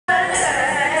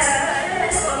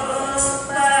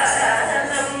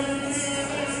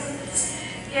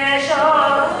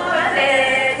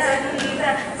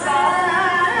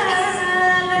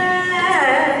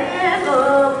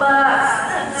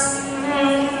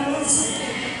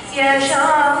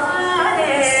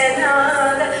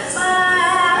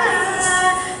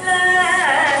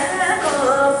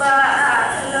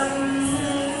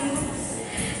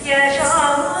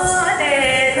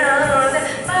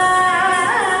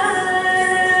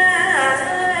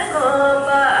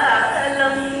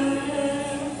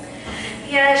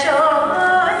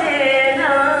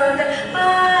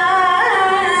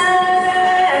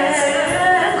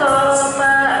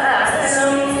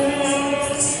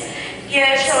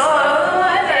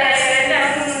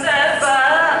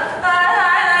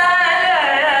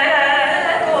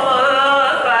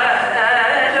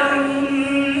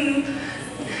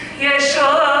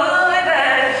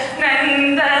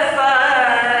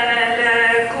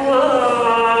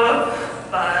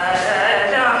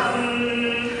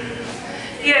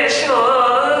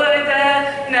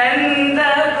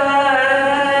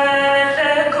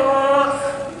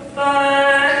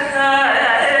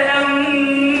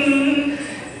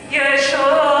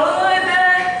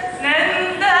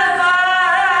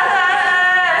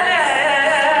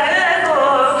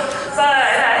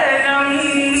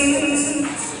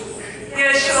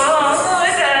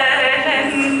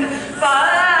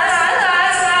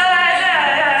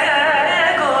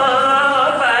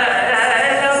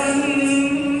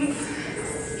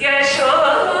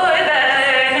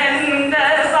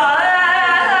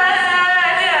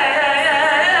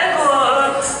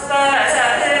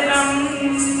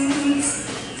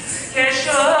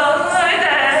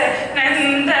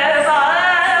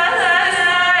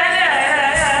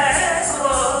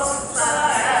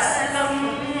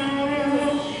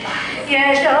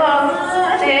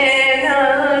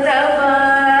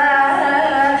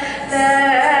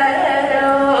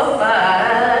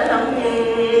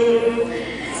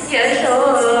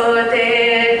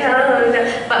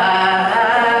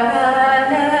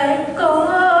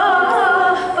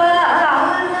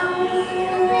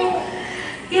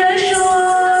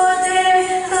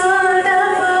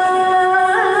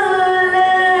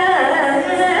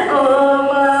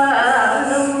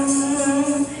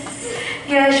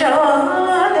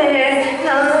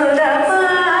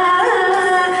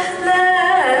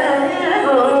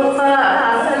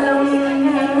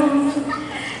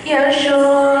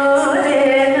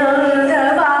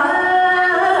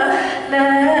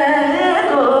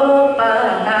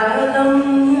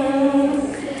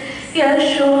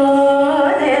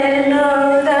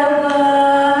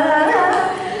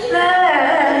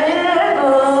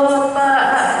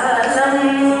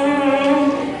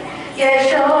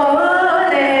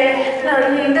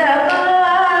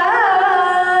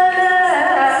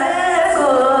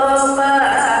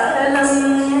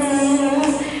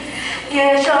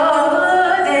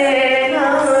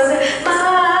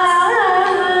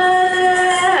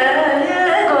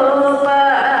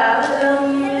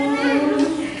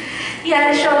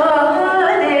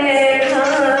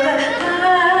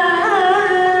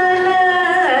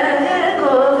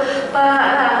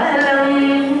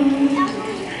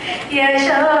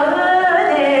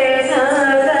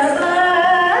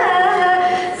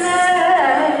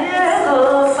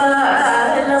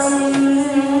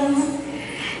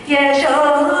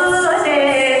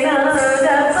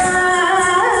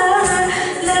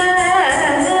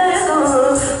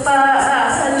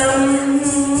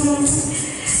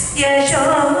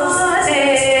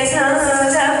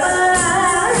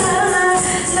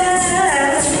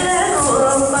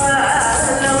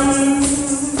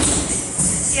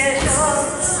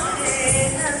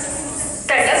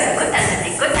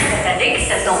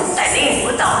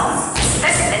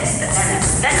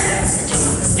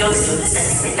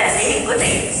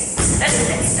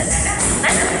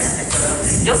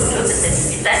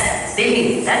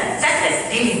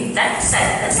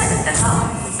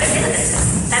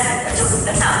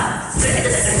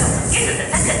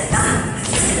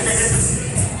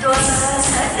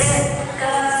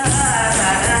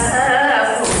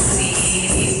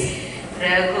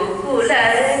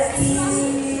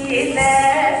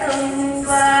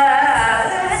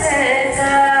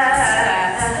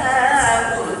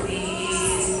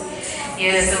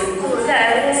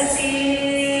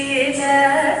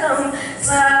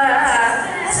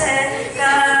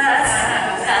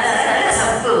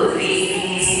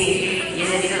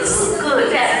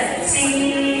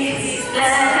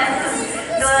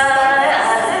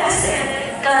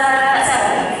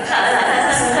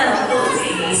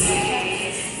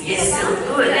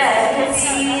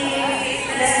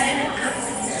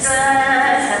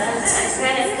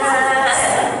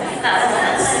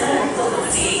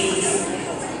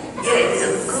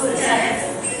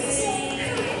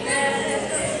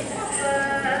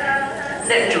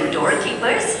The two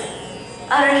doorkeepers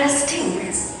are resting.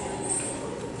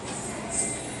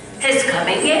 He's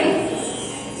coming in.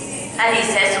 And he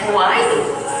says, who are you?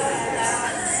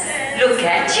 Look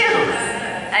at you.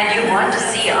 And you want to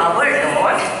see our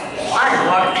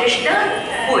Lord Krishna,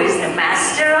 who is the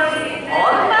master of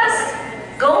all of us?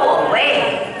 Go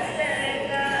away.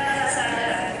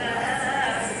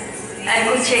 And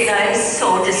Kuchela is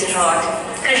so distraught.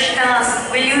 Krishna,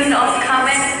 will you not come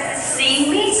and see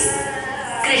me?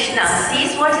 Krishna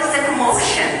sees what is the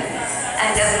commotion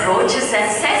and approaches and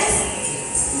says,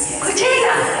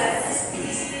 Kuchela,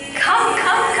 come.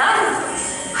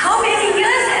 How many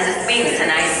years has it been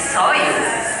since I saw you?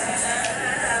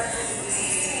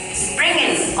 Bring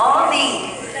in all the...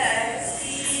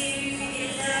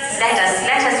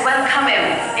 Let us welcome him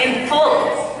in full.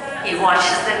 He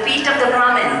washes the feet of the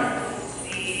Brahmin.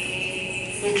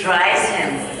 He dries him,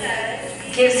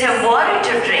 gives him water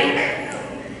to drink,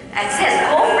 and says,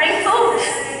 go bring food.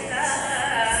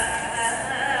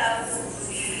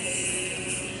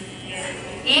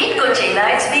 Eat,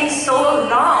 Kuchela, it's been so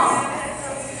long.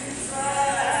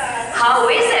 How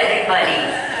is everybody?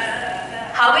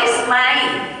 How is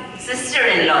my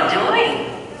sister-in-law doing?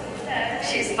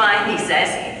 She's fine, he says.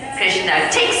 Krishna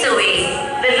takes away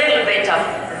the little bit of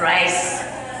rice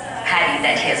paddy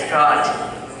that he has brought.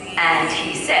 And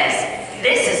he says,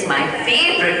 this is my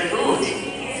favorite food.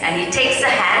 And he takes a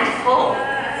handful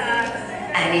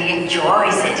and he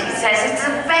enjoys it. He says, it's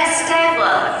the best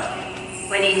ever.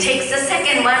 When he takes the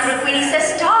second one, Rukmini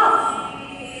says, stop.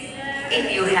 If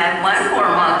you have one more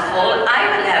mouthful, I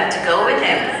will have to go with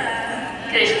him.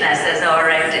 Krishna says, all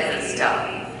right, it will stop.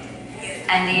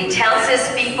 And he tells his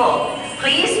people,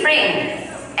 please bring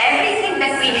everything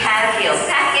that we have here.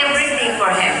 Pack everything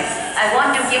for him. I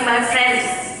want to give my friend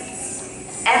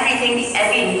everything he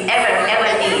ever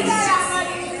needs.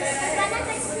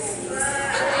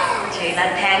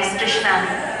 Jayla thanks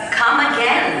Krishna. Come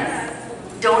again.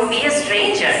 Don't be a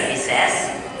stranger, he says.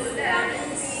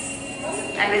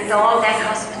 And with all that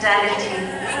hospitality,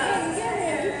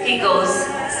 he goes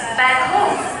back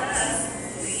home.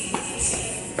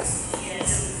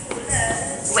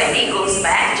 When he goes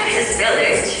back to his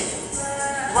village,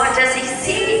 what does he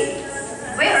see?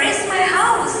 Where is my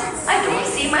house? I don't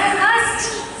see my hut.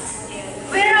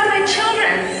 Where are my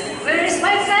children? Where is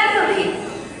my family?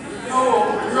 Oh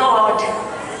Lord,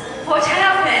 what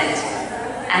happened?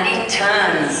 And he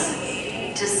turns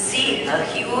to see a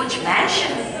huge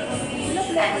mansion.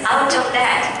 And out of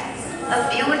that, a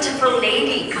beautiful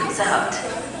lady comes out.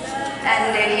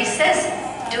 And he says,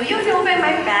 do you know where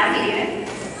my family is?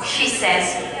 She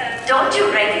says, don't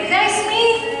you recognize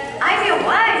me? I'm your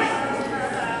wife.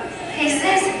 He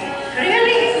says,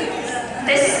 really?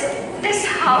 This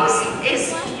house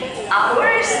is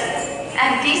ours?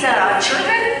 And these are our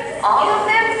children? All of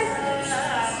them?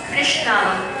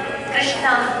 Krishna,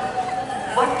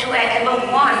 what do I ever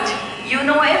want? You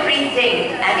know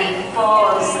everything. And he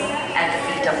falls at the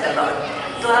feet of the Lord.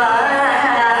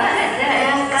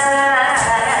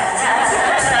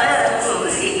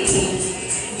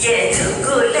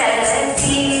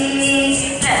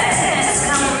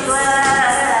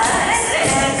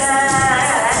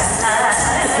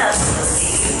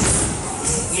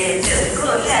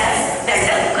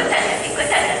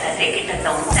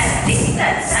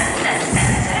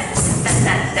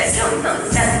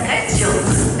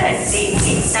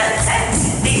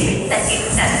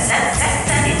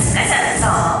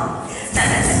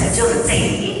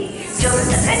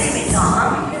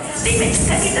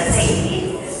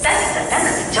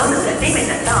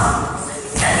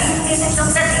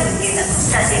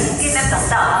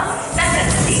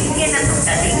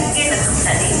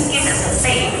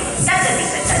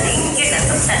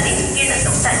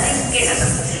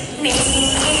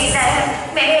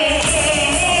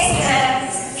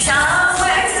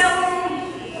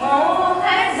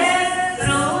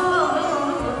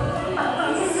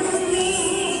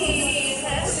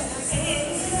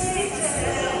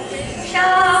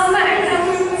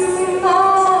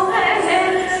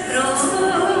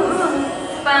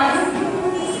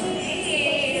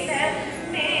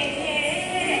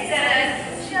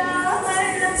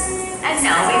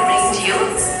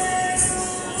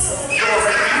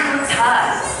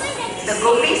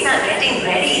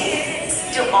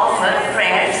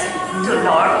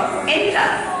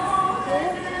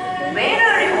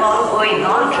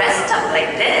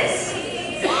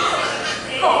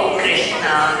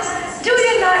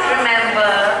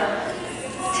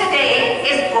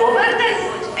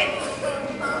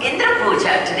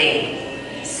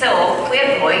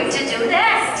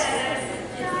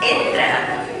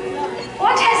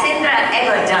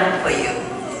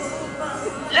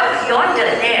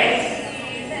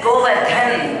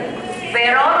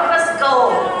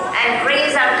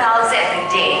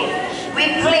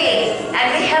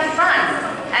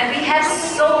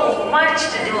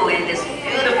 much to do in this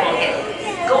beautiful hill.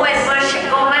 Go and worship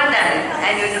Govardhan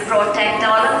and you will protect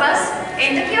all of us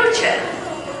in the future.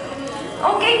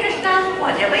 Okay, Krishna,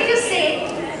 whatever you say.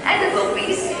 And the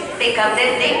gopis pick up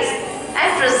their things and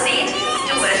proceed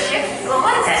to worship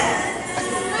Govardhan.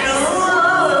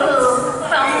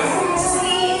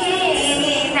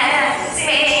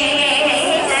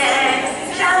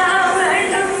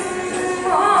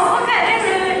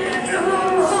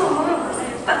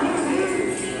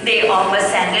 They offer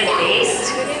sandal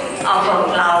paste, offer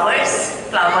flowers,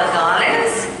 flower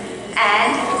garlands,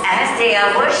 and as they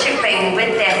are worshipping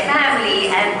with their family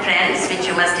and friends, which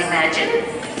you must imagine,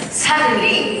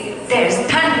 suddenly there's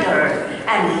thunder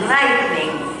and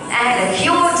lightning and a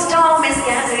huge storm is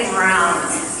gathering around,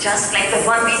 just like the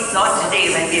one we saw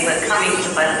today when we were coming to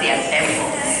Bharatiya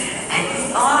temple.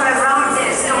 And all around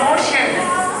there's commotion.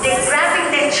 They're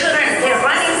grabbing their children, they're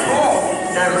running home.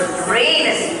 The rain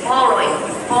is falling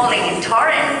in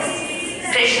torrents.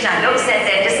 Krishna looks at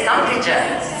their discomfiture.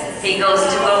 He goes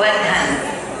to Govardhan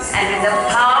and with the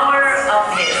power of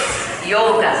his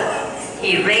yoga,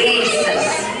 he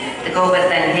raises the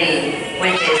Govardhan hill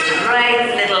with his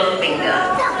right little finger.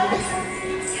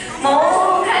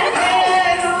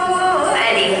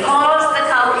 And he calls the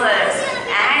cowherds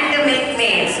and the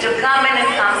milkmaids to come and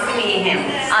accompany him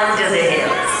under the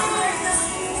hill.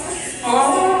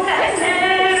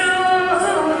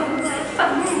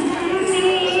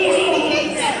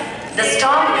 The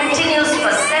storm continues for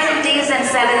 7 days and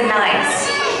 7 nights.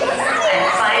 And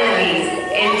finally,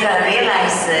 Indra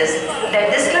realizes that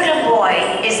this little boy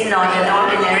is not an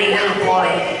ordinary little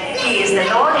boy. He is the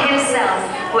Lord himself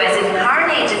who has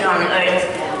incarnated on earth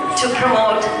to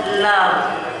promote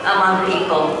love among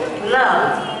people.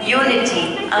 Love,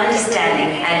 unity,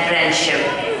 understanding, and friendship.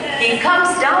 He comes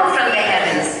down from the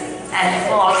heavens and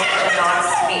falls at the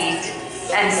Lord's feet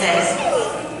and says,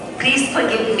 "Please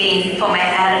forgive me for my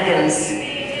arrogance."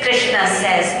 Krishna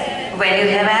says, "When you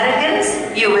have arrogance,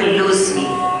 you will lose me.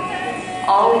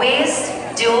 Always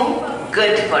do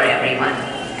good for everyone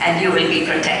and you will be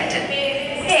protected."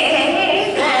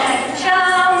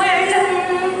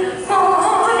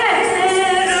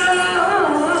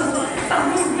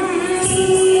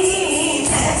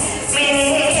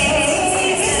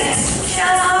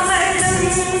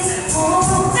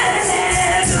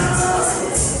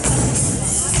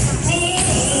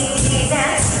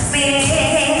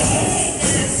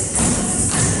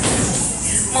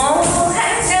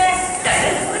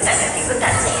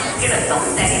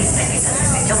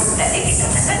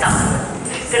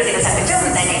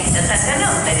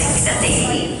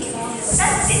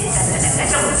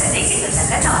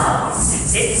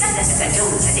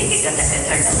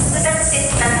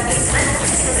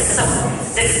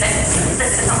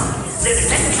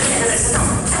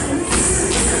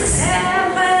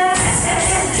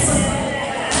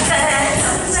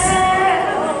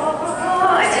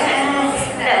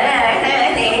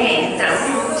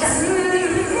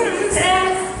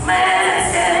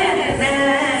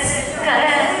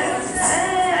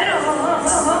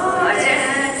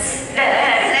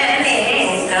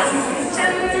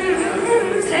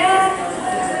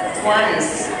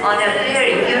 Once, on a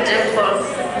very beautiful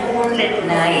moonlit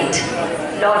night,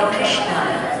 Lord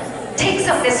Krishna takes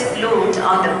up his flute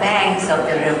on the banks of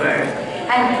the river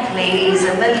and plays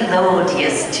a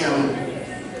melodious tune.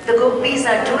 The gopis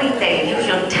are doing their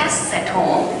usual tasks at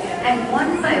home and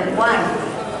one by one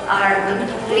are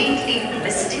completely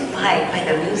mystified by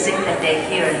the music that they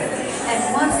hear. And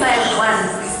one by one,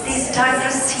 they start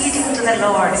proceeding to the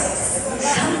Lord.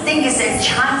 Something is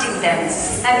enchanting them,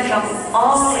 and from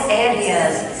all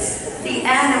areas, the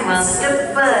animals, the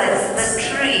birds, the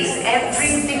trees,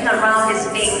 everything around is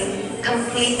being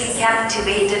completely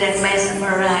captivated and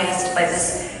mesmerized by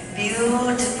this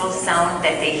beautiful sound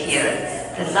that they hear,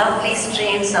 the lovely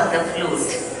strains of the flute.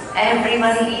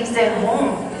 Everyone leaves their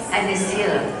home and is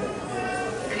here.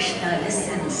 Krishna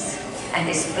listens and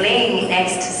is playing in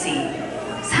ecstasy.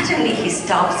 Suddenly he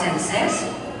stops and says,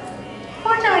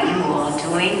 "What are you all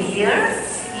doing here?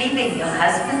 Leaving your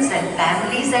husbands and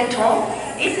families at home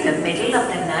in the middle of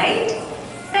the night?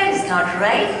 That is not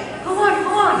right. Go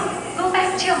on, go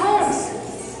back to your homes."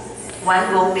 One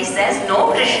gopi says,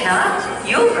 "No, Krishna,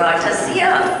 you brought us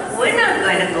here. We're not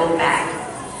going to go back."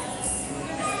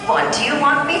 "What do you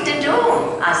want me to do?"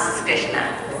 asks Krishna.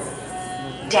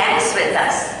 "Dance with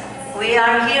us. We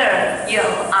are here.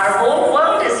 Our whole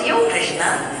world is you,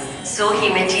 Krishna." So he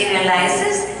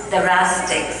materializes the ras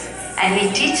sticks and he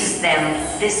teaches them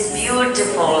this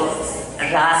beautiful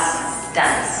ras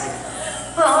dance.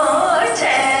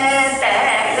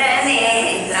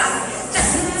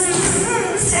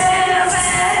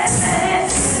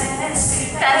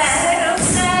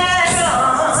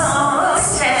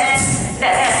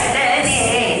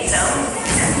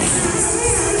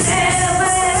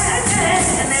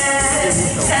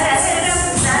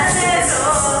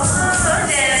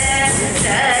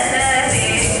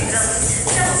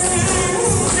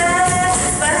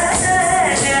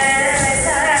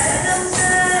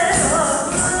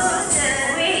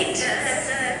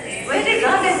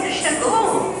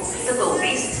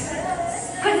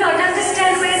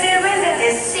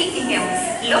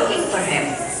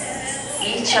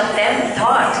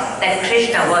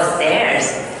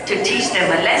 to teach them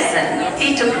a lesson,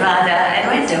 he took Radha and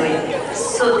went away.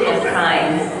 So they are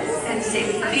crying and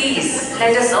say, please,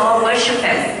 let us all worship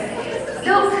him.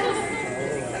 Look,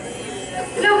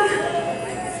 look,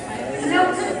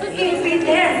 look, he'll be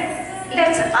there.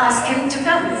 Let's ask him to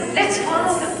come. Let's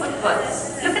follow the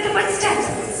footsteps. Look at the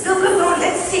footsteps. Go, go, go,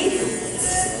 let's see.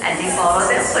 And they follow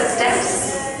their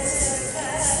footsteps.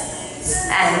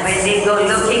 And when they go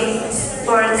looking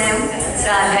for them,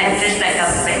 Radha and Krishna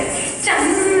come back.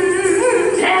 Chandra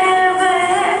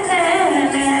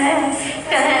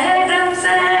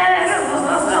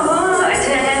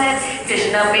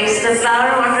Krishna makes the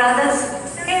flower on Radha's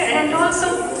hair and also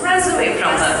runs away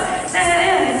from her.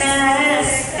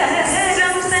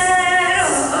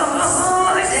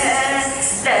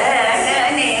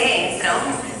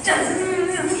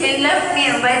 He left me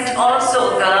and went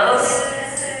also, girls.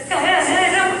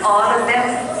 All of them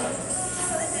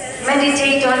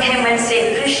meditate on him and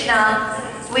say, Krishna,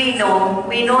 we know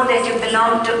that you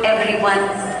belong to everyone,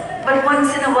 but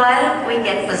once in a while we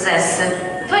get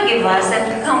possessive. Forgive us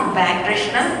and come back,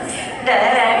 Krishna.